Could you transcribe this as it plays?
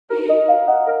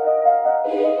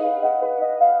Hey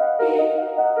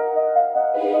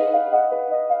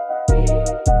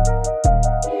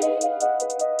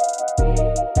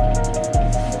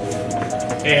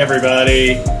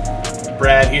everybody,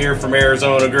 Brad here from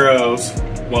Arizona Grows.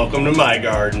 Welcome to my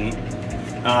garden.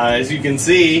 As you can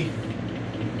see,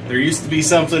 there used to be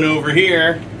something over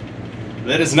here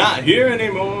that is not here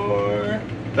anymore.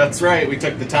 That's right, we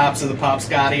took the tops of the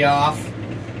Popscottie off.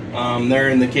 They're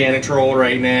in the Cannatrol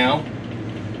right now.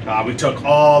 We took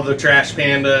all the trash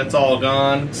panda, it's all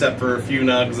gone, except for a few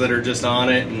nugs that are just on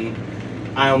it, and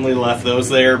I only left those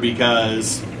there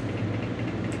because,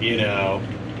 you know,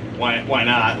 why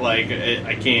not? Like,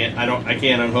 I can't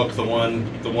unhook the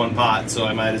one pot, so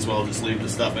I might as well just leave the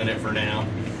stuff in it for now.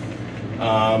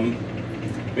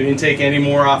 We didn't take any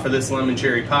more off of this lemon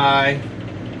cherry pie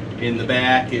in the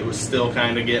back. It was still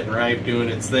kind of getting ripe, doing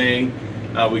its thing.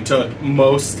 We took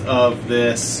most of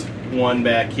this one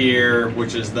back here,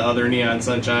 which is the other neon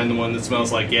sunshine, the one that smells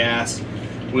like gas.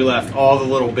 We left all the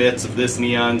little bits of this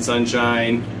neon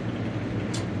sunshine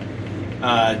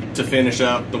to finish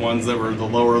up the ones that were the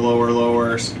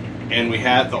lowers, and we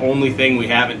had the only thing we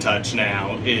haven't touched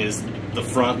now is the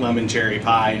front lemon cherry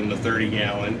pie in the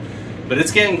 30-gallon, but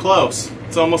it's getting close.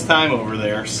 It's almost time over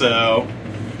there, so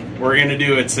we're gonna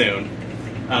do it soon.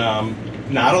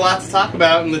 Not a lot to talk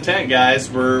about in the tent, guys.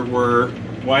 We're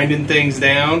winding things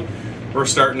down. We're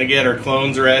starting to get our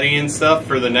clones ready and stuff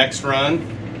for the next run.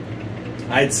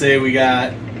 I'd say we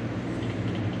got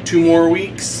 2 more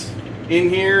weeks in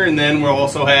here, and then we'll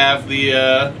also have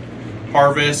the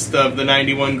harvest of the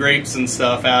 91 grapes and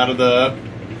stuff out of the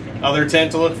other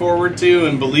tent to look forward to.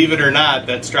 And believe it or not,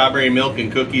 that strawberry milk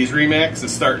and cookies remix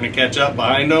is starting to catch up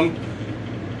behind them,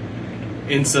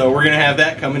 and so we're gonna have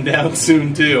that coming down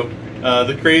soon too.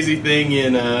 The crazy thing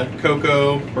in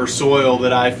cocoa or soil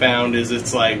that I found is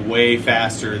it's like way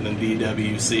faster than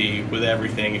DWC with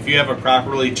everything. If you have a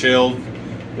properly chilled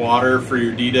water for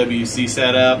your DWC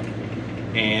setup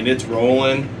and it's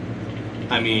rolling,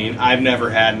 I mean, I've never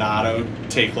had an auto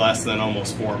take less than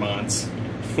almost 4 months.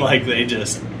 Like, they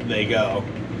go.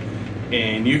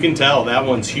 And you can tell that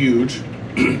one's huge.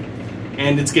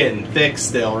 And it's getting thick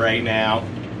still right now.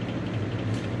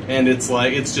 And it's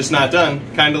like, it's just not done.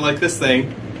 Kind of like this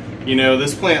thing. You know,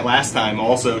 this plant last time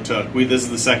also took, this is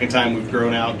the second time we've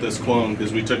grown out this clone,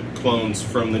 because we took clones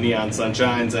from the Neon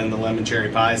Sunshines and the Lemon Cherry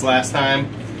Pies last time.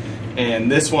 And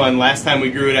this one, last time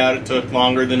we grew it out, it took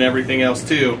longer than everything else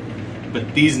too.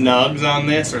 But these nugs on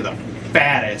this are the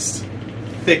fattest,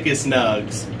 thickest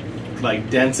nugs. Like,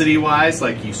 density-wise,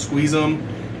 like, you squeeze them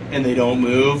and they don't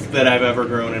move, that I've ever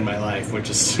grown in my life, which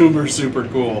is super, super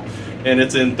cool. And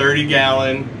it's in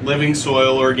 30-gallon living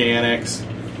soil organics,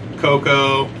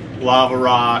 cocoa, lava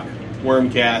rock, worm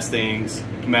castings,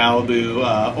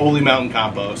 Malibu, Ole Mountain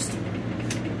compost.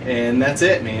 And that's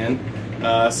it,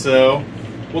 man. So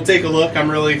we'll take a look. I'm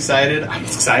really excited. I'm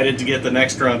excited to get the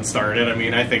next run started. I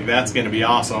mean, I think that's going to be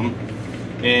awesome.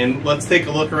 And let's take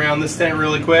a look around this tent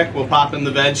really quick. We'll pop in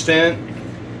the veg tent,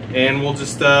 and we'll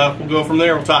just we'll go from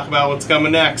there. We'll talk about what's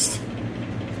coming next.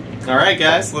 All right,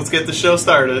 guys, let's get the show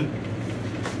started.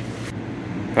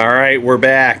 All right, we're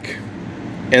back,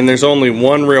 and there's only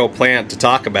one real plant to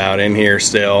talk about in here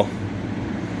still,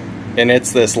 and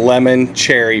it's this lemon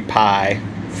cherry pie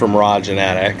from Raw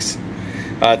Genetics.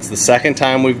 It's the second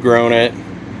time we've grown it.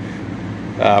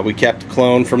 We kept a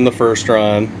clone from the first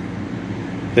run.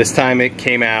 This time it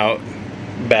came out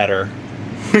better.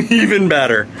 Even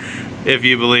better, if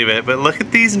you believe it. But look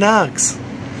at these nugs.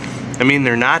 I mean,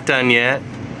 they're not done yet.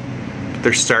 But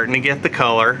they're starting to get the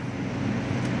color.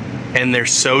 And they're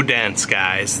so dense,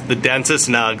 guys. The densest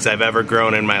nugs I've ever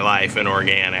grown in my life in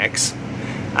organics.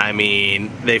 I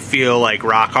mean, they feel like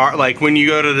rock hard. Like when you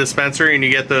go to the dispensary and you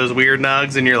get those weird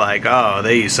nugs and you're like, oh,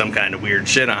 they use some kind of weird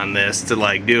shit on this to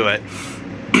like do it.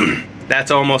 That's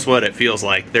almost what it feels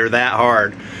like. They're that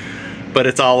hard. But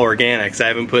it's all organics. I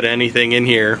haven't put anything in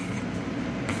here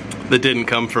that didn't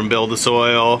come from Build a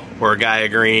Soil or Gaia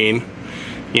Green.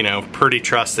 You know, pretty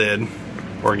trusted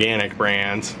organic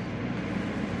brands.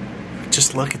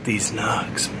 Just look at these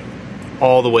nugs.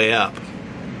 All the way up.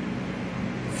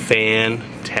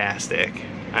 Fantastic.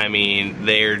 I mean,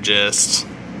 they're just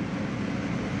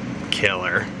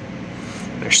killer.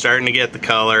 They're starting to get the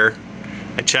color.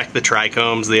 I checked the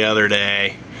trichomes the other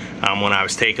day when I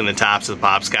was taking the tops of the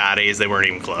Popscotties. They weren't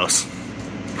even close.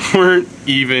 Weren't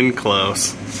even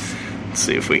close. Let's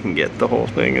see if we can get the whole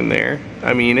thing in there.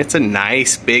 I mean, it's a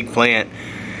nice big plant.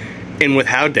 And with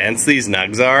how dense these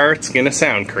nugs are, it's gonna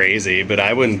sound crazy, but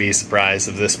I wouldn't be surprised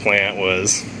if this plant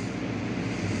was,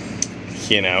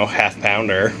 you know, half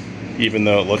pounder, even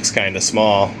though it looks kind of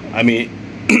small. I mean,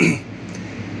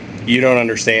 you don't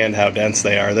understand how dense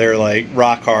they are. They're like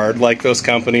rock hard, like those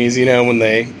companies, you know, when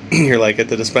you're like at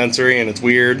the dispensary and it's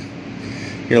weird.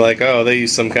 You're like, oh, they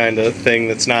use some kind of thing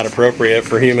that's not appropriate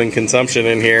for human consumption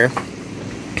in here.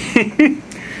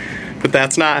 But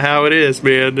that's not how it is,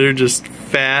 man. They're just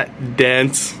fat,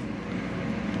 dense,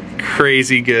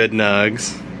 crazy good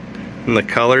nugs. And the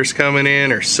colors coming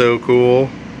in are so cool.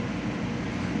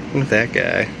 Look at that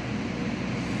guy.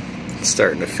 It's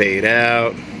starting to fade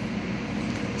out.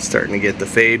 Starting to get the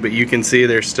fade, but you can see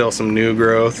there's still some new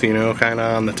growth, you know, kind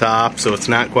of on the top, so it's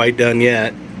not quite done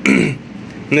yet.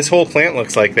 And this whole plant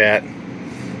looks like that.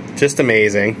 Just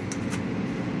amazing.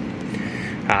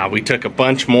 We took a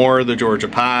bunch more of the Georgia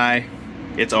pie.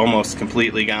 It's almost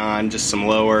completely gone, just some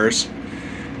lowers.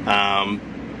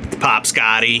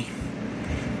 Popscottie,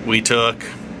 we took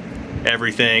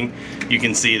everything. You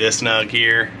can see this nug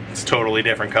here. It's a totally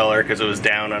different color because it was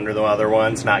down under the other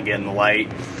ones, not getting the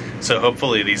light. So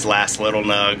hopefully these last little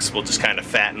nugs will just kind of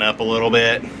fatten up a little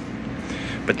bit.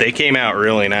 But they came out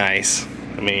really nice.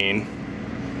 I mean,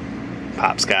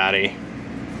 Popscottie.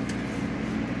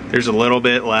 There's a little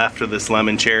bit left of this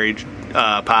lemon cherry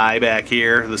pie back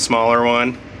here, the smaller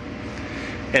one.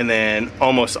 And then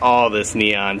almost all this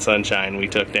neon sunshine we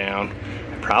took down.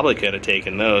 I probably could have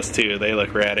taken those too. They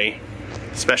look ready.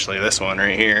 Especially this one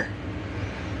right here.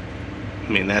 I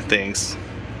mean, that thing's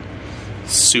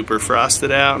super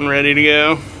frosted out and ready to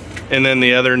go. And then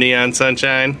the other neon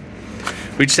sunshine,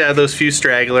 we just had those few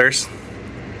stragglers.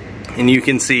 And you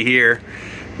can see here,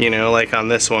 you know, like on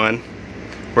this one,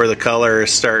 where the color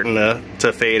is starting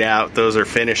to fade out. Those are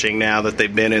finishing now that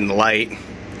they've been in the light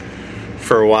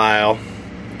for a while.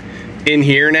 In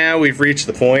here now, we've reached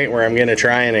the point where I'm going to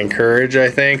try and encourage, I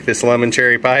think, this lemon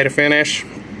cherry pie to finish.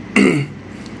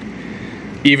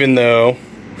 Even though,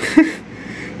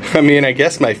 I mean, I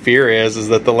guess my fear is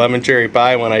that the lemon cherry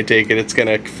pie, when I take it, it's going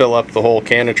to fill up the whole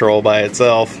Cannatrol by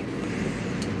itself.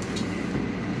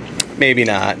 Maybe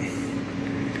not.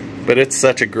 But it's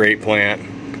such a great plant.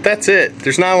 But that's it.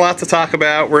 There's not a lot to talk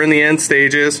about. We're in the end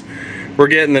stages. We're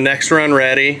getting the next run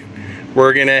ready.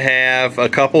 We're going to have a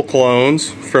couple clones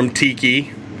from Tiki.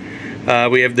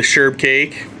 We have the Sherb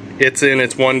cake. It's in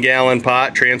its 1 gallon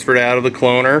pot, transferred out of the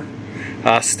cloner.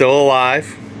 Still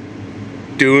alive.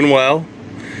 Doing well.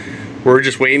 We're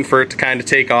just waiting for it to kind of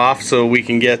take off so we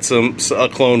can get a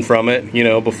clone from it, you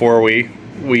know, before we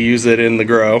use it in the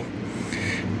grow.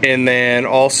 And then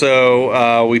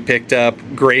also we picked up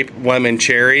Grape Lemon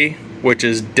Cherry, which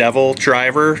is Devil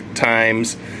Driver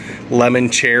times Lemon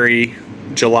Cherry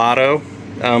Gelato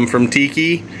from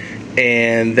Tiki.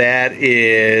 And that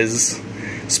is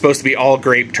supposed to be all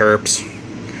grape terps.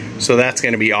 So that's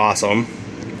going to be awesome.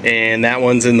 And that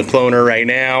one's in the cloner right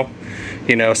now.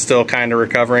 You know, still kind of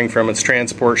recovering from its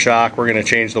transport shock. We're going to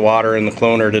change the water in the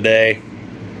cloner today.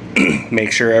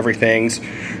 Make sure everything's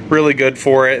really good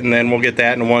for it, and then we'll get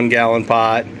that in a 1 gallon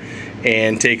pot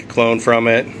and take a clone from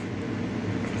it.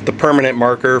 The permanent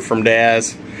marker from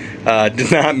Daz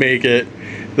did not make it.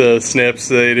 The snips,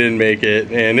 they didn't make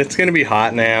it, and it's going to be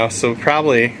hot now, so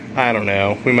probably, I don't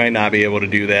know, we might not be able to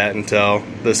do that until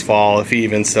this fall if he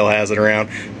even still has it around.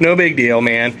 No big deal,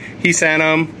 man. He sent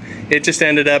them. It just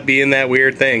ended up being that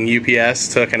weird thing.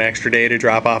 UPS took an extra day to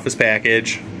drop off his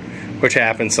package, which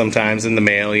happens sometimes in the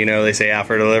mail. You know, they say out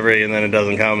for delivery and then it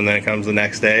doesn't come, and then it comes the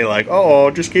next day like,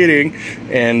 oh, just kidding.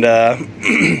 And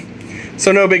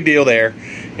so no big deal there.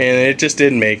 And it just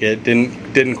didn't make it.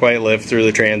 Didn't quite live through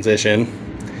the transition.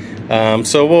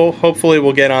 So hopefully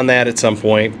we'll get on that at some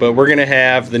point. But we're gonna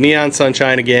have the neon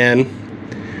sunshine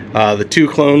again, the 2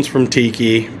 clones from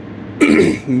Tiki,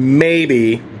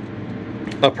 maybe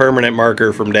a permanent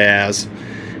marker from Daz,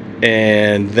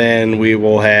 and then we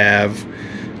will have,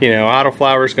 you know, auto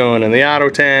flowers going in the auto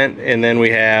tent, and then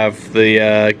we have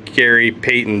the Gary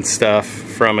Payton stuff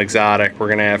from Exotic. We're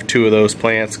gonna have 2 of those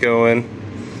plants going,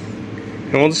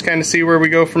 and we'll just kind of see where we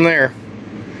go from there.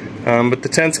 But the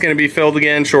tent's gonna be filled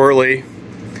again shortly,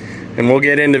 and we'll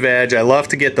get into veg. I love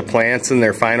to get the plants in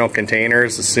their final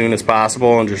containers as soon as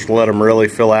possible and just let them really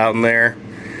fill out in there.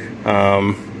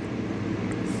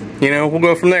 You know, we'll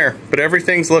go from there. But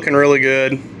everything's looking really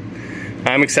good.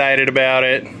 I'm excited about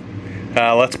it.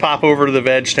 Let's pop over to the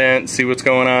veg tent, see what's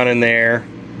going on in there.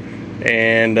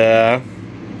 And yeah,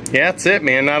 that's it,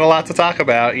 man. Not a lot to talk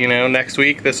about. You know, next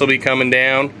week this will be coming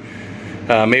down.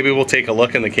 Maybe we'll take a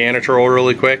look in the Cannatrol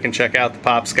really quick and check out the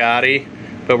Popscottie.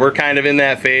 But we're kind of in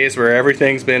that phase where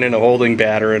everything's been in a holding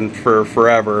pattern for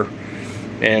forever.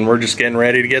 And we're just getting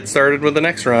ready to get started with the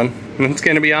next run. And it's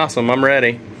going to be awesome. I'm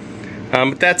ready.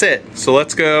 But that's it. So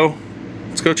let's go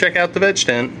check out the veg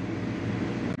tent.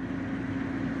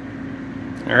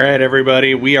 Alright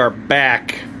everybody, we are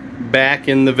back back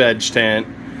in the veg tent.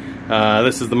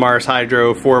 This is the Mars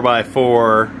Hydro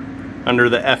 4x4 under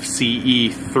the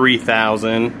FCE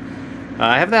 3000.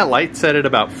 I have that light set at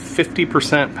about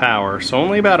 50% power, so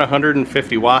only about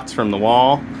 150 watts from the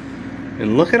wall.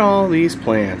 And look at all these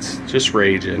plants just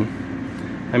raging.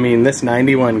 I mean, this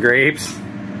 91 grapes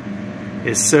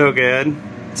is so good.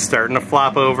 It's starting to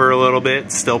flop over a little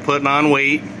bit, still putting on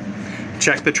weight.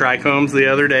 Checked the trichomes the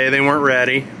other day, they weren't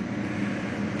ready.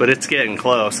 But it's getting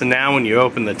close, and now when you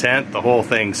open the tent, the whole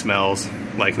thing smells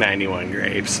like 91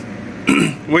 grapes.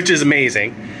 Which is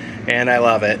amazing, and I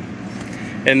love it.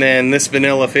 And then this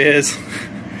Vanilla Fizz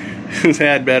has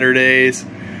had better days.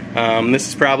 This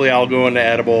is probably all going to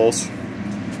edibles.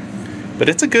 But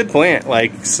it's a good plant.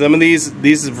 Like, some of these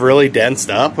have really densed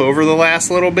up over the last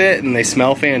little bit, and they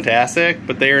smell fantastic,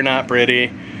 but they are not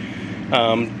pretty.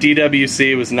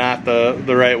 DWC was not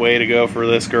the right way to go for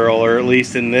this girl, or at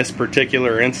least in this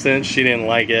particular instance, she didn't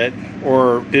like it,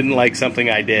 or didn't like something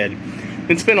I did.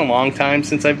 It's been a long time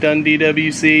since I've done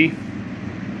DWC,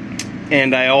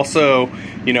 and I also,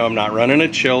 you know, I'm not running a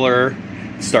chiller.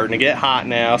 It's starting to get hot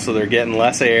now, so they're getting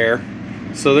less air.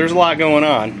 So there's a lot going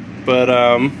on, but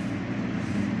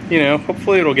you know,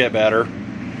 hopefully it'll get better.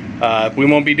 We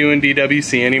won't be doing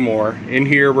DWC anymore. In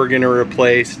here, we're going to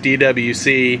replace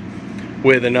DWC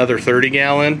with another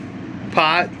 30-gallon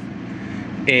pot,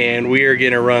 and we are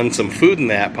going to run some food in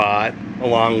that pot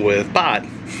along with pot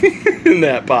in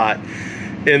that pot.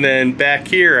 And then back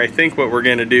here, I think what we're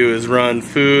going to do is run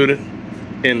food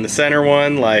in the center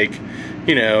one, like,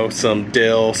 you know, some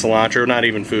dill, cilantro, not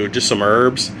even food, just some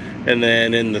herbs. And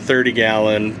then in the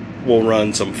 30-gallon, we'll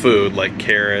run some food like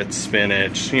carrots,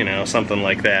 spinach, you know, something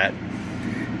like that.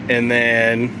 And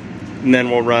then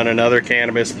we'll run another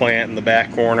cannabis plant in the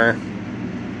back corner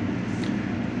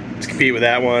to compete with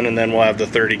that one, and then we'll have the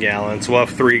 30 gallons. We'll have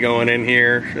 3 going in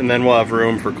here, and then we'll have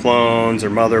room for clones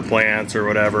or mother plants or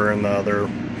whatever in the other,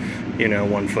 you know,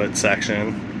 1 foot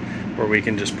section where we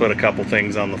can just put a couple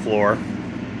things on the floor.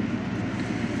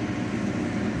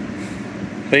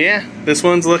 But yeah, this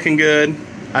one's looking good.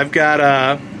 I've got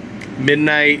a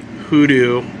Midnight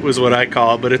Hoodoo was what I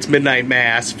call it, but it's Midnight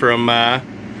Mass from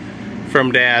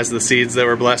Daz, the seeds that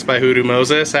were blessed by Hoodoo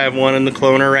Moses. I have one in the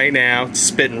cloner right now. It's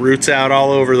spitting roots out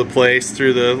all over the place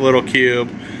through the little cube.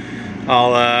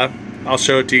 I'll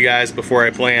show it to you guys before I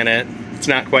plant it. It's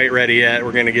not quite ready yet.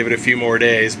 We're gonna give it a few more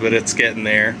days, but it's getting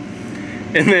there.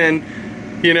 And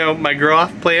then, you know, my grow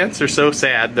off plants are so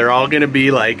sad. They're all gonna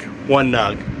be like 1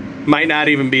 nug. Might not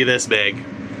even be this big.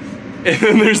 And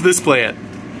then there's this plant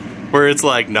where it's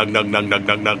like nug, nug, nug, nug,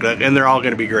 nug, nug, nug, and they're all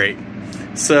gonna be great.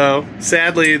 So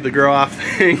sadly, the grow off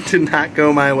thing did not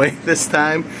go my way this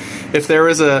time. If there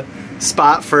was a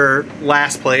spot for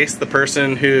last place, the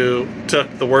person who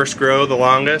took the worst grow the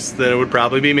longest, then it would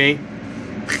probably be me,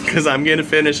 because I'm gonna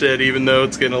finish it even though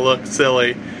it's gonna look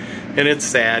silly. And it's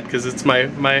sad because it's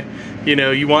my you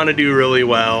know, you want to do really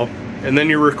well, and then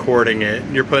you're recording it,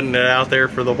 you're putting it out there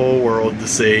for the whole world to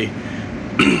see,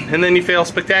 and then you fail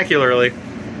spectacularly.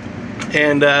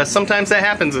 And sometimes that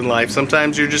happens in life.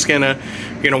 Sometimes you're just gonna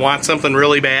want something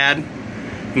really bad,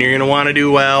 and you're gonna want to do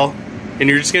well, and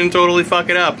you're just gonna totally fuck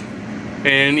it up.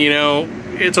 And you know,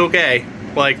 it's okay.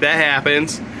 Like, that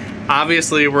happens.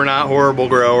 Obviously, we're not horrible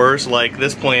growers. Like,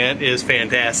 this plant is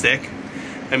fantastic.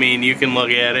 I mean, you can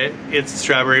look at it. It's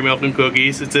strawberry milk and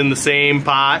cookies. It's in the same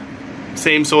pot,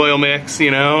 same soil mix, you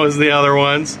know, as the other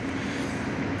ones.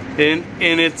 And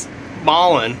it's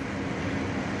ballin'.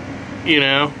 You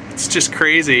know, it's just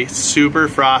crazy. It's super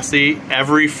frosty.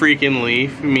 Every freaking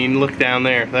leaf. I mean, look down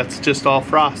there. That's just all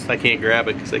frost. I can't grab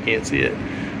it because I can't see it.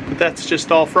 But that's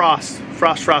just all frost.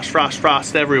 Frost, frost, frost,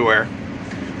 frost everywhere.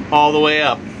 All the way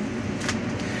up.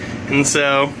 And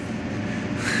so,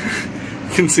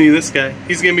 you can see this guy.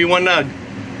 He's going to be 1 nug.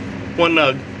 1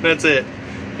 nug. That's it.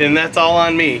 And that's all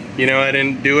on me. You know, I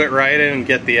didn't do it right. I didn't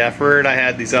get the effort. I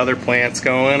had these other plants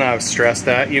going. I was stressed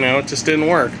out. You know, it just didn't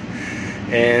work.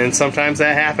 And sometimes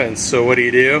that happens. So what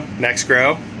do? Next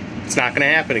grow, it's not going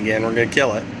to happen again. We're going to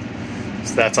kill it.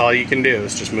 So that's all you can do,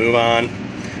 is just move on.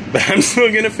 But I'm still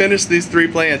going to finish these 3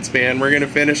 plants, man. We're going to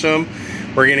finish them.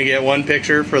 We're going to get 1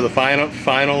 picture for the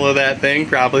final of that thing,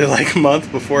 probably like a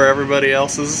month before everybody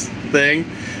else's thing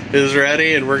is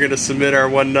ready. And we're going to submit our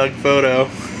 1 nug photo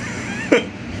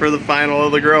for the final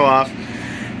of the grow off.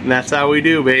 And that's how we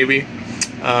do, baby.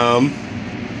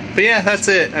 But yeah, that's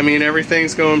it. I mean,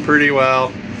 everything's going pretty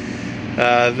well.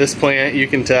 This plant, you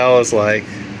can tell, is like,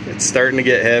 it's starting to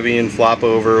get heavy and flop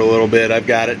over a little bit. I've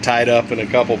got it tied up in a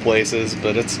couple places,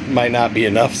 but it might not be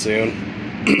enough soon.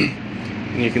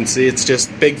 And you can see it's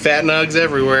just big fat nugs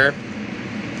everywhere.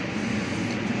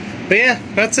 But yeah,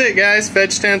 that's it, guys.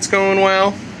 Veg tent's going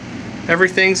well.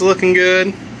 Everything's looking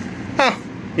good. Oh,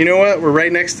 you know what? We're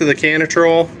right next to the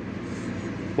Cannatrol.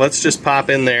 Let's just pop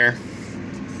in there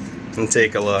and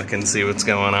take a look and see what's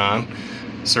going on.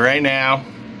 So right now,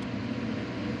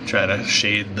 try to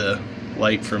shade the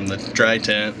light from the dry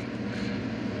tent,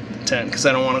 because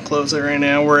I don't want to close it right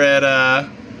now. We're at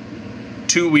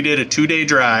we did a 2-day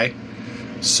dry,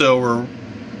 so we're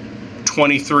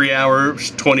 23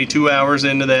 hours, 22 hours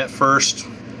into that first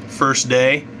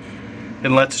day.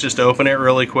 And let's just open it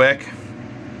really quick.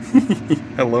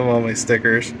 I love all my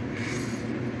stickers.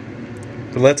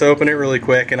 But let's open it really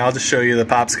quick, and I'll just show you the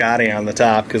Popscottie on the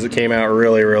top because it came out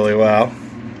really, really well.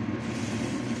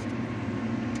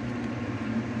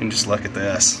 And just look at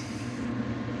this.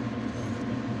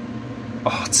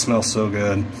 Oh, it smells so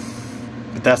good.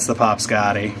 But that's the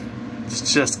Popscottie.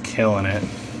 It's just killing it.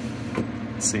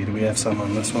 Let's see, do we have some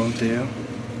on this one too?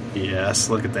 Yes,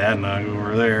 look at that nug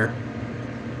over there.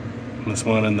 And this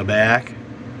one in the back.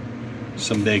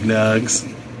 Some big nugs.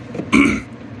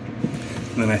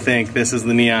 And then I think this is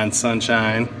the Neon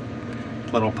Sunshine.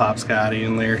 Little Popscottie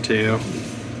in there too.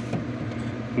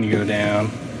 And you go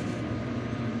down.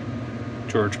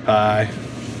 Georgia Pie.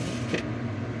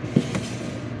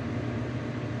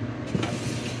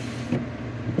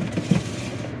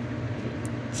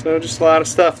 So just a lot of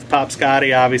stuff. The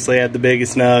Popscottie obviously had the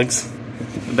biggest nugs,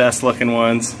 the best looking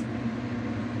ones.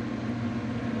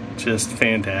 Just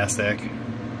fantastic.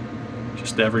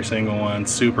 Just every single one,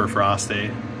 super frosty.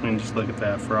 I mean, just look at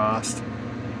that frost.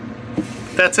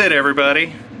 That's it,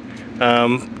 everybody.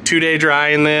 2-day dry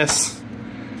in this.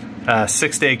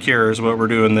 6-day cure is what we're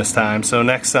doing this time. So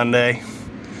next Sunday,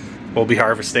 we'll be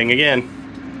harvesting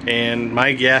again. And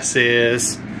my guess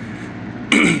is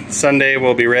Sunday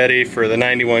we'll be ready for the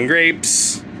 91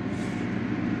 grapes,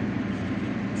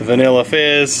 the vanilla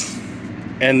fizz,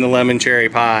 and the lemon cherry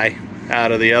pie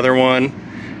out of the other one.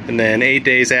 And then 8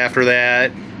 days after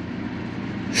that,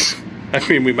 I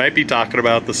mean, we might be talking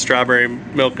about the strawberry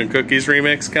milk and cookies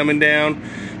remix coming down,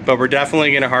 but we're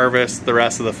definitely going to harvest the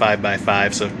rest of the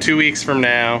 5x5. So 2 weeks from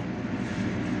now,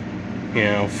 you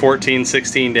know, 14,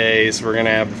 16 days, we're going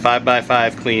to have the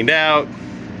 5x5 cleaned out,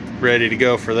 ready to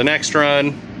go for the next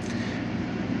run,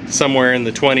 somewhere in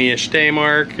the 20-ish day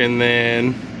mark, and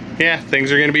then, yeah,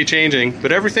 things are going to be changing.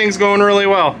 But everything's going really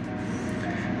well,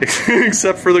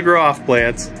 except for the grow-off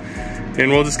plants,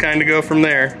 and we'll just kind of go from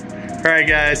there. All right,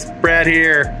 guys, Brad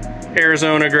here,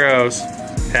 Arizona Grows.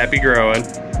 Happy growing.